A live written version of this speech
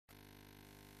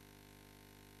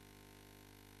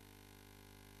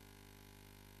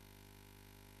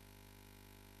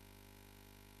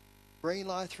Green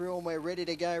light through and we're ready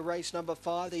to go. Race number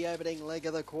 5, the opening leg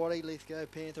of the quaddy. Lithgow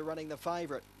Panther running the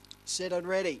favourite. Set and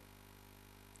ready.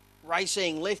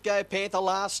 Racing, Lithgow Panther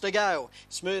last to go.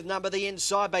 Smooth number the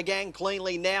inside began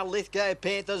cleanly. Now Lithgow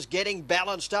Panther's getting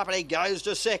balanced up and he goes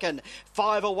to second.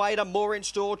 5 away to More in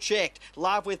Store checked.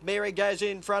 Love with Mary goes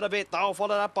in front of it. They'll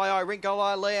follow up by Irinko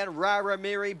Lily and Rara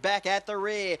Miri back at the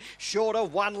rear. Short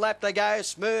of 1 lap to go.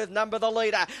 Smooth number the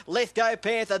leader. Lithgow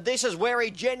Panther, this is where he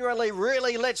generally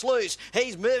really lets loose.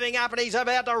 He's moving up and he's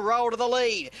about to roll to the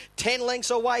lead. 10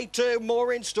 lengths away to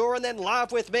More in Store and then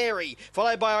Love with Mary.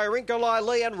 Followed by Irinko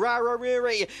Lily and Rara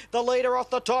Miri, the leader off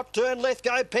the top turn.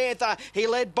 Lithgow Panther, he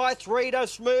led by 3 to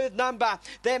Smooth number,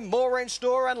 then More in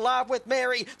Store and Love with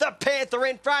Mary. The Panther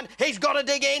in front, he's got to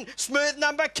dig in. Smooth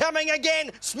number coming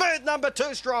again. Smooth number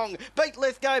too strong, beat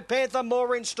Lithgow Panther.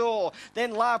 More in Store,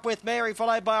 then Love with Mary,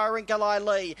 followed by Irinko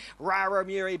Lee. Rara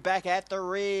Miri back at the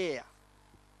rear.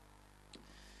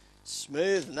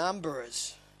 Smooth number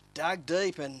has dug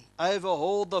deep and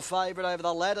overhauled the favourite over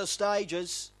the latter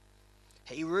stages.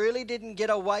 He really didn't get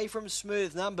away from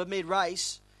Smooth number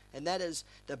mid-race, and that is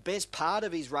the best part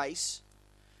of his race.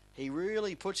 He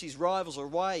really puts his rivals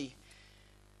away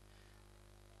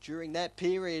during that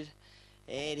period,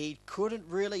 and he couldn't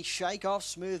really shake off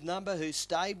Smooth number, who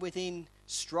stayed within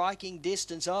striking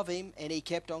distance of him, and he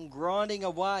kept on grinding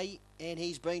away, and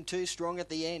he's been too strong at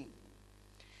the end.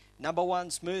 Number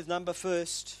 1, Smooth number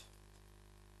first.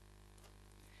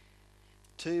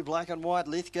 2 black and white,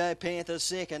 Lithgow Panther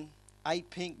second.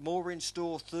 8 pink, More in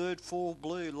Store third. 4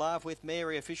 blue, Love with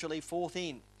Mary officially fourth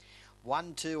in.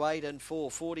 1, 2, 8 and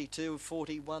 4.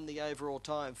 42.41 the overall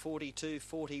time.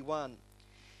 42.41.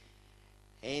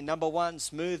 And number 1,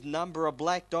 Smooth number, a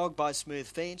black dog by Smooth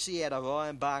Fancy out of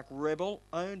Ironbark Rebel.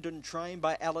 Owned and trained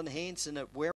by Alan Hansen at Wentworth.